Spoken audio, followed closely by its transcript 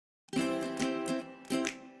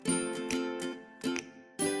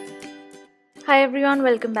Hi everyone,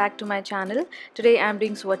 welcome back to my channel. Today I am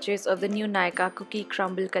doing swatches of the new Nykaa Cookie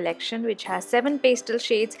Crumble collection, which has 7 pastel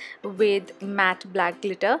shades with matte black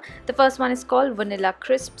glitter. The first one is called Vanilla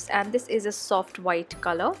Crisps and this is a soft white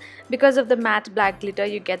color. Because of the matte black glitter,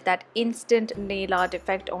 you get that instant nail art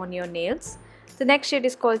effect on your nails. The next shade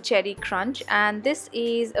is called Cherry Crunch and this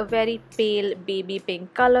is a very pale baby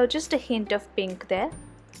pink color, just a hint of pink there.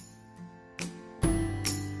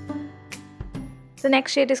 The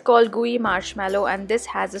next shade is called Gooey Marshmallow and this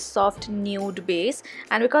has a soft nude base,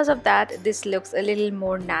 and because of that this looks a little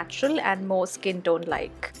more natural and more skin tone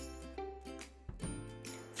like.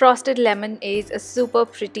 Frosted Lemon is a super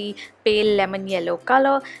pretty pale lemon yellow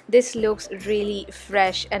color. This looks really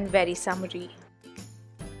fresh and very summery.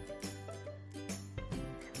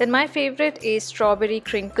 Then my favorite is Strawberry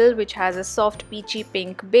Crinkle, which has a soft peachy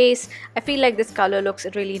pink base. I feel like this color looks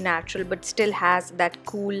really natural but still has that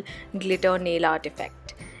cool glitter nail art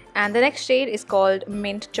effect. And the next shade is called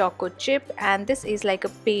Mint Choco Chip and this is like a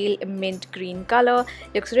pale mint green color.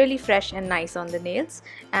 Looks really fresh and nice on the nails.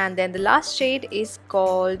 And then the last shade is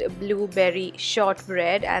called Blueberry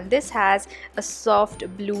Shortbread and this has a soft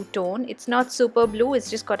blue tone. It's not super blue, it's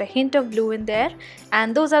just got a hint of blue in there.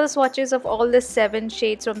 And those are the swatches of all the 7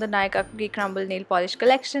 shades from the Nykaa Cookie Crumble nail polish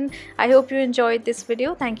collection. I hope you enjoyed this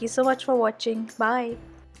video. Thank you so much for watching. Bye.